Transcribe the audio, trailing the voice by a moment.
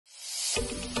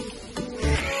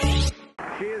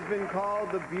has been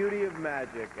called the beauty of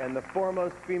magic and the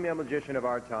foremost female magician of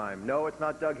our time. No, it's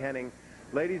not Doug Henning.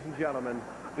 Ladies and gentlemen,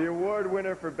 the award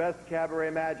winner for Best Cabaret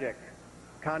Magic,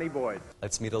 Connie Boyd.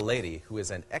 Let's meet a lady who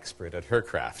is an expert at her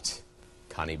craft,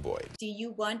 Connie Boyd. Do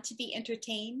you want to be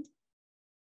entertained?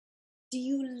 Do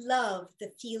you love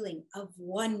the feeling of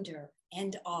wonder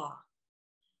and awe?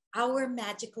 Our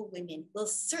magical women will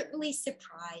certainly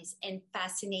surprise and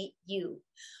fascinate you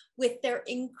with their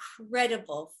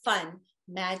incredible fun,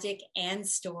 magic, and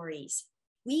stories.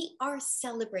 We are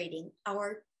celebrating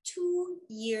our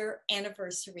 2-year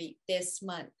anniversary this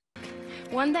month.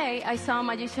 One day I saw a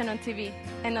magician on TV,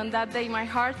 and on that day my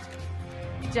heart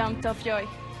jumped of joy.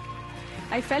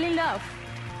 I fell in love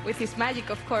with his magic,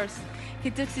 of course.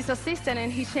 He took his assistant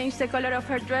and he changed the color of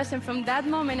her dress, and from that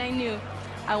moment I knew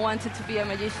I wanted to be a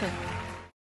magician.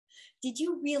 Did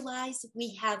you realize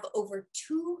we have over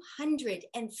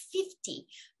 250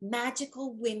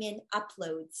 magical women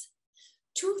uploads,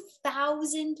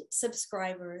 2,000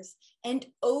 subscribers, and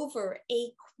over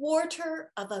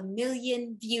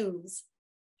 250,000 views?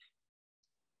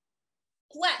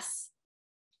 Plus,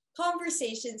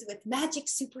 conversations with magic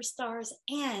superstars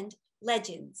and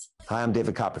legends. Hi, I'm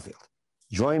David Copperfield.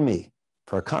 Join me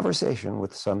for a conversation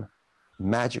with some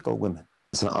magical women.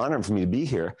 It's an honor for me to be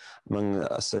here among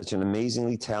such an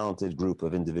amazingly talented group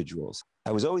of individuals.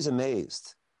 I was always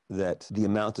amazed that the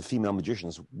amount of female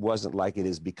magicians wasn't like it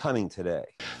is becoming today.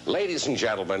 Ladies and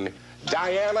gentlemen,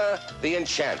 Diana the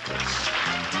Enchantress.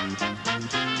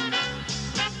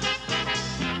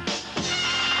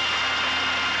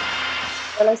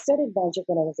 Well, I studied magic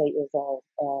when I was 8 years old,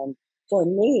 and for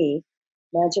me,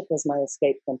 magic was my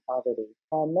escape from poverty.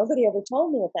 Nobody ever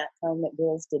told me at that time that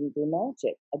girls didn't do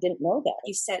magic. I didn't know that.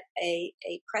 You set a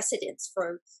precedence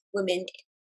for women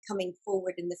coming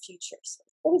forward in the future. So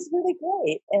it was really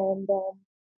great, and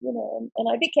and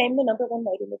I became the #1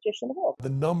 lady magician of the world. The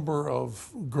number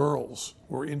of girls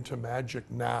who are into magic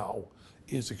now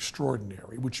is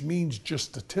extraordinary, which means just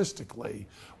statistically,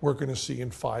 we're going to see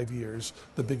in 5 years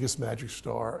the biggest magic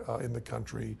star in the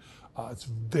country. It's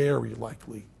very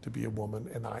likely to be a woman,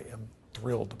 and I am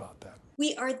thrilled about that.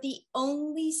 We are the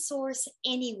only source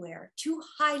anywhere to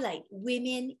highlight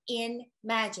women in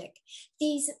magic.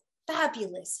 These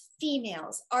fabulous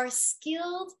females are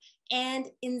skilled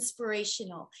and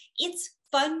inspirational. It's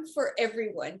fun for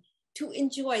everyone to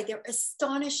enjoy their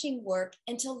astonishing work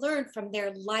and to learn from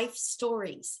their life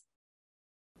stories.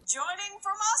 Joining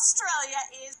from Australia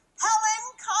is Helen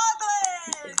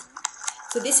Coughlin.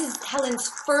 So this is Helen's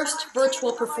first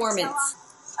virtual performance.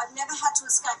 I've never had to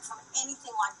escape from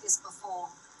anything like this before.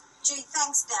 Gee,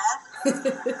 thanks, Dad.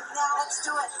 Now let's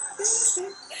do it.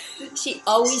 She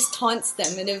always taunts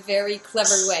them in a very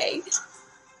clever way,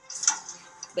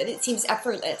 but it seems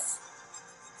effortless.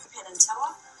 Penn and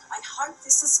Teller, I hope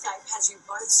this escape has you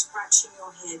both scratching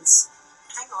your heads.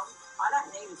 Hang on, I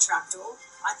don't need a trapdoor.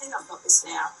 I think I've got this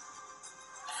now.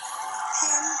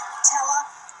 Penn, Teller,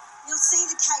 you'll see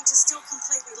the cage is still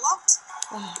completely locked.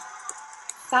 Oh,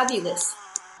 fabulous.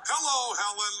 Hello,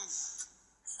 Helen.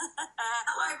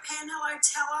 Hello, Penn. Hello,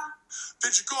 Teller.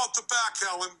 Did you go out the back,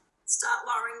 Helen? Start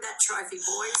lowering that trophy,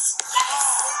 boys.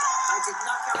 I did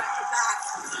not go out the back.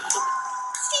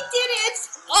 She did it.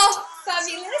 Oh,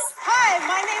 fabulous. Hi,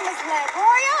 my name is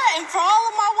Leroya, and for all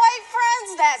of my white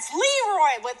friends, that's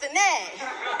Leroy with an A.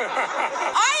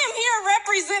 I am here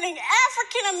representing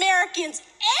African Americans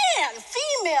and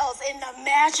females in the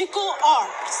magical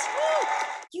arts.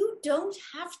 You don't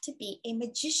have to be a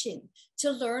magician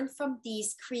to learn from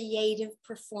these creative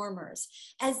performers,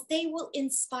 as they will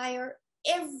inspire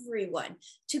everyone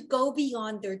to go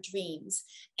beyond their dreams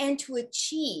and to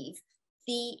achieve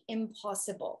the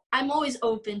impossible. I'm always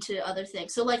open to other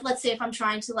things. So like, let's say if I'm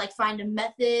trying to like find a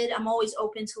method, I'm always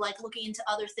open to like looking into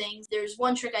other things. There's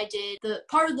one trick I did. The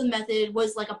part of the method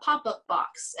was like a pop-up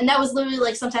box. And that was literally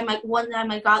like one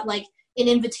time I got like an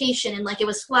invitation and like it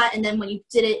was flat, and then when you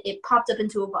did it, it popped up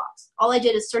into a box. All I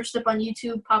did is searched up on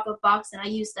YouTube pop-up box, and I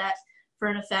used that for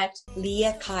an effect.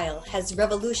 Leah Kyle has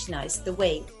revolutionized the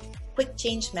way quick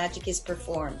change magic is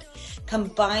performed,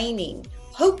 combining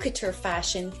haute couture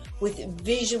fashion with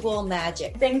visual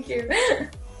magic. Thank you.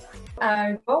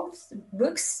 I bought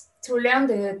books to learn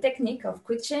the technique of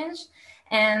quick change,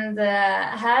 and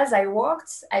as I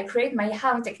worked, I create my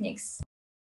own techniques.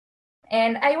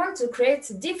 And I want to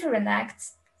create different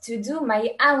acts to do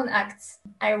my own acts.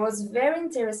 I was very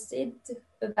interested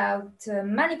about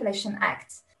manipulation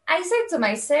acts. I said to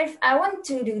myself, I want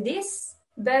to do this,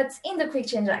 but in the quick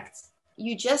change act.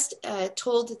 You just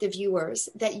told the viewers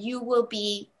that you will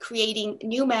be creating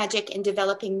new magic and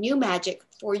developing new magic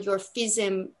for your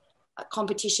FISM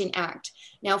competition act.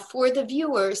 Now, for the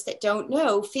viewers that don't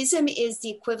know, FISM is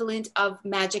the equivalent of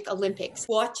Magic Olympics.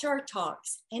 Watch our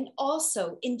talks and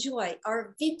also enjoy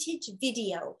our vintage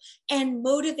video and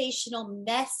motivational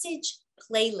message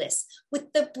playlist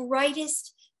with the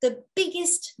brightest, the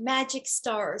biggest magic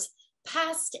stars,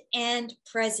 past and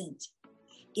present.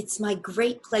 It's my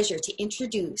great pleasure to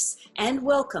introduce and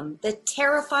welcome the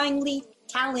terrifyingly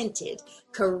talented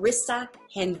Carissa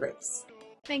Hendricks.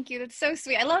 Thank you. That's so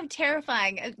sweet. I love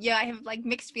terrifying. Yeah, I have like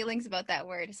mixed feelings about that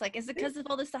word. It's like, is it because of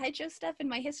all the sideshow stuff in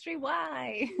my history?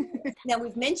 Why? Now,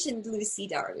 we've mentioned Lucy,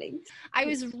 darling. I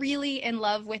was really in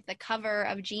love with the cover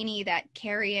of Genie that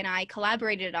Carrie and I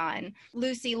collaborated on.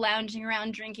 Lucy lounging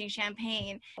around drinking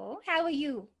champagne. Oh, how are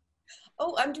you?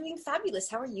 Oh, I'm doing fabulous.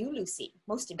 How are you, Lucy?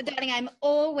 Most important. Darling, I'm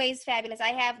always fabulous. I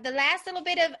have the last little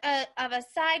bit of a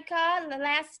sidecar, the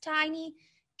last tiny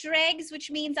dregs,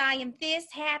 which means I am this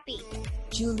happy.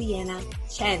 Juliana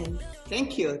Chen.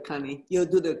 Thank you, Connie.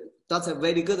 That's a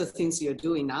very good things you're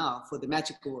doing now for the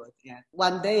magic world. Yeah.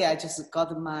 One day I just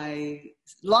got my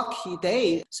lucky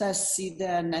day. So I see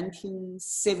the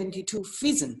 1972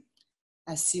 FISM.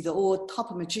 I see the all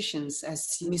top magicians. I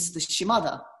see Mr.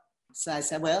 Shimada. So I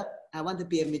said, well, I want to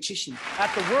be a magician.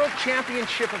 At the World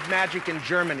Championship of Magic in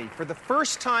Germany, for the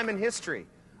first time in history,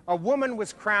 a woman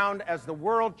was crowned as the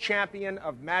world champion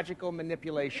of magical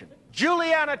manipulation.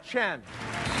 Juliana Chen.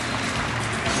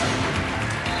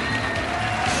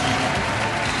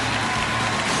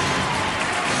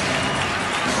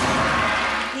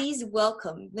 Please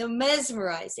welcome the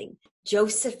mesmerizing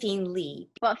Josephine Lee.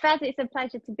 Well, first, it's a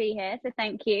pleasure to be here, so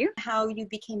thank you. How you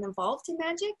became involved in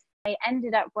magic? I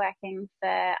ended up working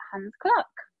for Hans Klock,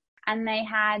 and they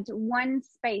had one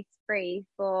space free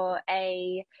for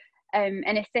an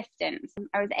assistant.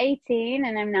 I was 18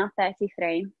 and I'm now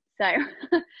 33. So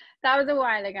that was a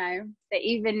while ago. But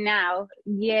even now,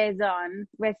 years on,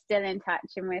 we're still in touch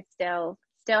and we're still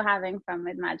having fun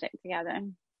with magic together.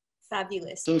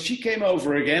 Fabulous. So she came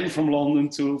over again from London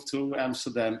to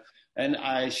Amsterdam, and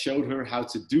I showed her how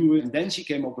to do it. And then she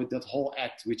came up with that whole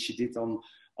act, which she did on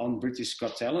British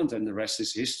Got Talent, and the rest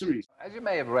is history. As you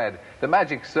may have read, the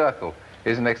Magic Circle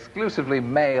is an exclusively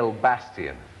male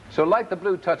bastion. So light the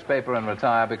blue touch paper and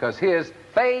retire, because here's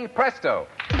Faye Presto.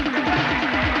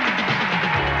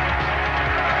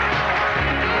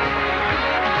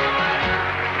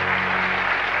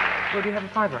 Well, do you have a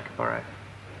fiver I could borrow?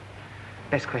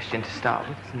 Best question to start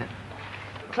with, isn't it?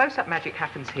 Close-up magic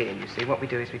happens here, you see. What we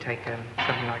do is we take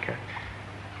something like a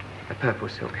purple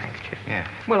silk handkerchief. Yeah.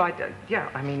 Well, I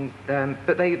mean,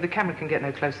 but the camera can get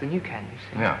no closer than you can, you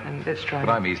see. Yeah. And let's try.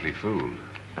 But I'm easily fooled.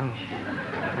 Oh.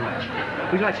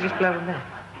 Would you like to just blow on there?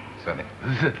 Certainly.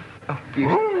 Oh,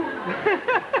 beautiful.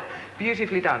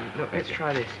 Beautifully done. Look, let's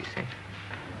try this, you see.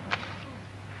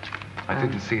 I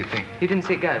didn't see a thing. You didn't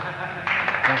see it go?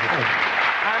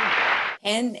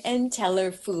 And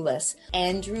Teller Foulis,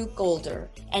 Andrew Golder,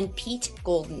 and Pete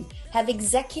Golden have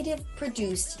executive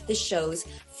produced the shows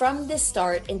from the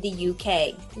start in the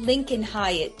UK. Lincoln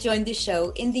Hyatt joined the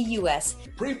show in the US.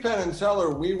 Pre-Penn and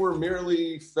Teller, we were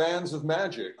merely fans of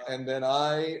magic. And then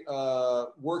I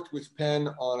worked with Penn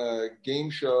on a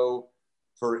game show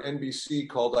for NBC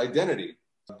called Identity.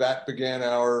 That began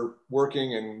our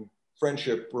working and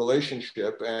friendship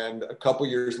relationship. And a couple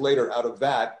years later, out of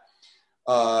that,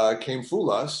 came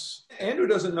Foulis. Andrew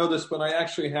doesn't know this, but I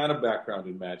actually had a background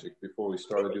in magic before we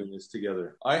started doing this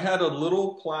together. I had a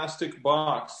little plastic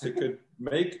box that could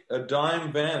make a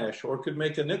dime vanish or could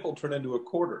make a nickel turn into a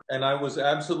quarter. And I was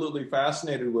absolutely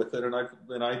fascinated with it,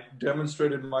 and I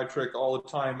demonstrated my trick all the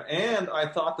time. And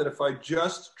I thought that if I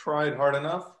just tried hard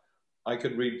enough, I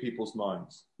could read people's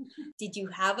minds. Did you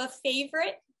have a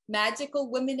favorite Magical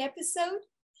Women episode?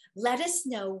 Let us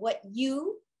know what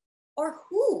you or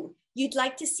who you'd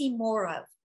like to see more of.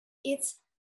 It's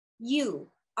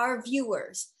you, our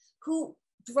viewers, who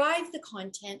drive the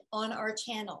content on our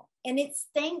channel. And it's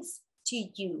thanks to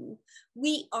you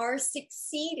we are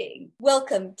succeeding.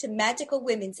 Welcome to Magical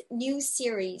Women's new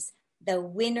series, The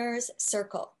Winner's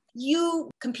Circle. You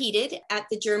competed at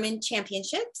the German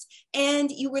championships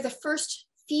and you were the first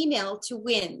female to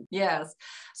win. Yes.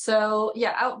 So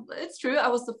yeah, it's true. I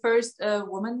was the first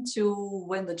woman to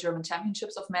win the German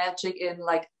championships of magic in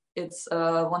it's a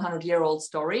 100-year-old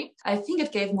story. I think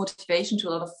it gave motivation to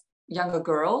a lot of younger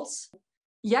girls.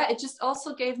 Yeah, it just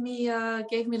also gave me a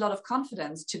lot of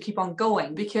confidence to keep on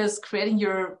going, because creating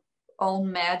your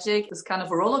own magic is kind of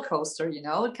a roller coaster, you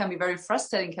know. It can be very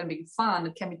frustrating, it can be fun,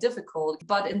 it can be difficult.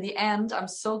 But in the end, I'm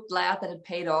so glad that it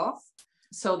paid off.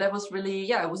 So that was really,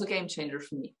 yeah, it was a game changer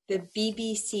for me. The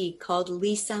BBC called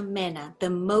Lisa Mena the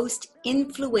most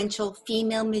influential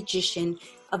female magician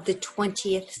of the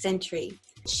 20th century.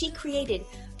 She created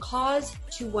Cause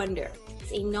to Wonder,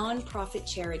 a non-profit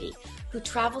charity who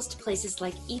travels to places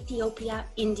like Ethiopia,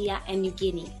 India, and New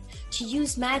Guinea to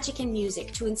use magic and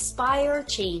music to inspire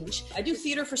change. I do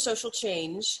theater for social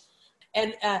change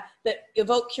and that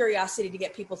evoke curiosity to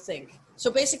get people think. So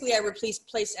basically I replace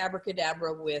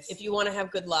abracadabra with, if you want to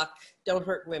have good luck, don't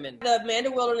hurt women. The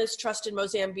Manda Wilderness Trust in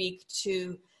Mozambique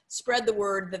to spread the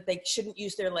word that they shouldn't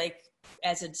use their lake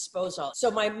as a disposal.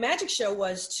 So my magic show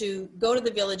was to go to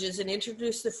the villages and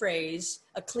introduce the phrase,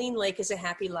 a clean lake is a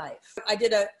happy life. I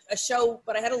did a show,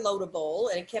 but I had a loader bowl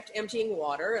and it kept emptying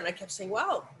water and I kept saying,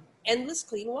 wow, endless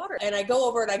clean water. And I go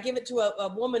over and I give it to a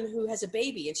woman who has a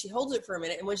baby and she holds it for a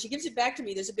minute. And when she gives it back to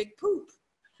me, there's a big poop.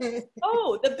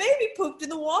 Oh, the baby pooped in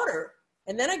the water.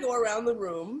 And then I go around the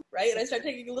room, right? And I start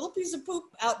taking a little piece of poop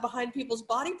out behind people's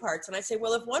body parts. And I say,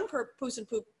 well, if one person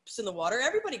poops in the water,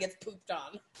 everybody gets pooped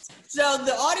on. So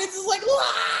the audience is like,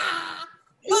 wah!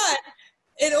 But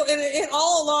it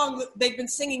all along, they've been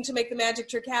singing to make the magic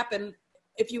trick happen.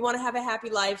 If you want to have a happy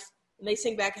life, and they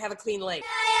sing back, have a clean lake.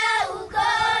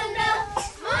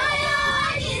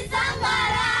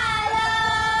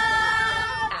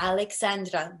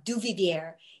 Alexandra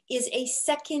Duvivier is a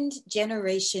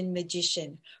second-generation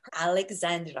magician.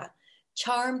 Alexandra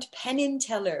charmed Penn and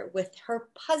Teller with her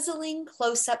puzzling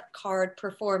close-up card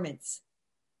performance.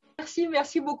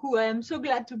 Merci beaucoup. I am so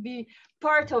glad to be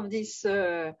part of this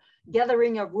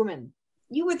gathering of women.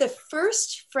 You were the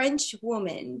first French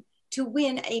woman to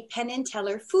win a Penn and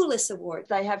Teller Foulis Award.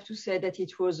 I have to say that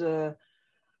it was a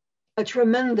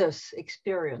tremendous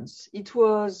experience. It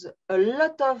was a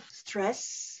lot of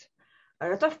stress, a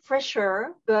lot of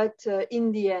pressure, but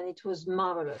in the end, it was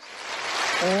marvelous.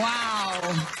 Wow,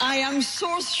 I am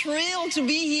so thrilled to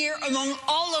be here among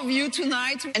all of you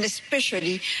tonight, and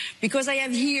especially because I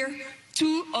have here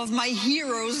two of my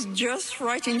heroes just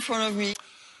right in front of me.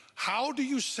 How do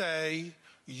you say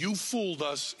you fooled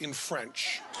us in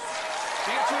French?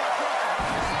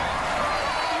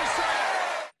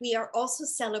 We are also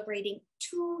celebrating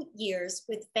 2 years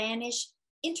with Vanish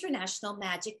International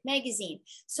Magic Magazine.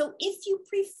 So if you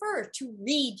prefer to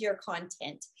read your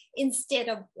content instead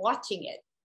of watching it,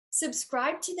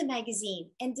 subscribe to the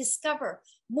magazine and discover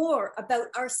more about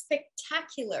our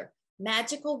spectacular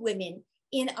magical women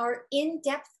in our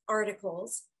in-depth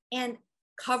articles and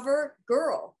cover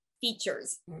girl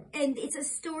features. And it's a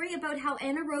story about how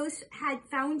Anna Rose had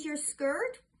found your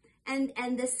skirt, and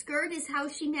the skirt is how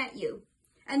she met you.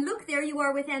 And look, there you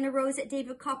are with Anna Rose at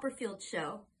David Copperfield's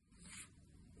show.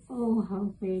 Oh,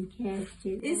 how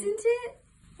fantastic. Isn't it?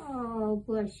 Oh,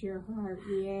 bless your heart,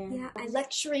 yeah.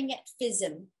 Lecturing at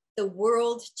FISM, the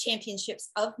World Championships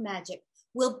of Magic,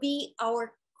 will be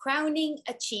our crowning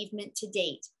achievement to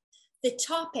date. The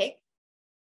topic,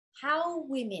 How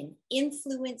Women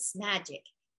Influence Magic,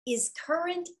 is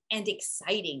current and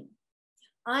exciting.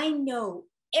 I know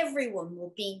everyone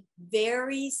will be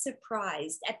very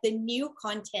surprised at the new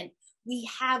content we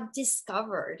have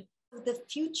discovered. The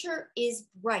future is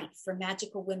bright for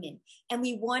magical women, and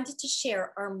we wanted to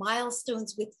share our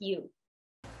milestones with you.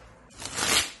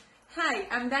 Hi,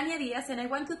 I'm Dania Diaz, and I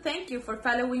want to thank you for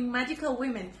following Magical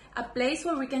Women, a place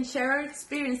where we can share our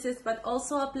experiences, but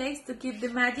also a place to keep the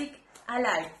magic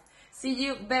alive. See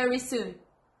you very soon.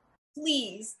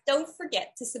 Please don't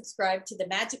forget to subscribe to the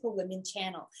Magical Women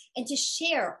channel and to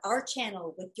share our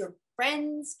channel with your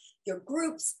friends, your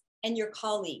groups, and your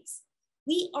colleagues.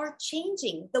 We are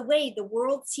changing the way the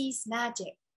world sees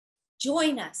magic.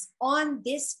 Join us on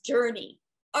this journey.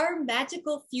 Our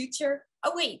magical future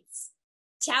awaits.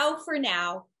 Ciao for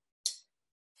now.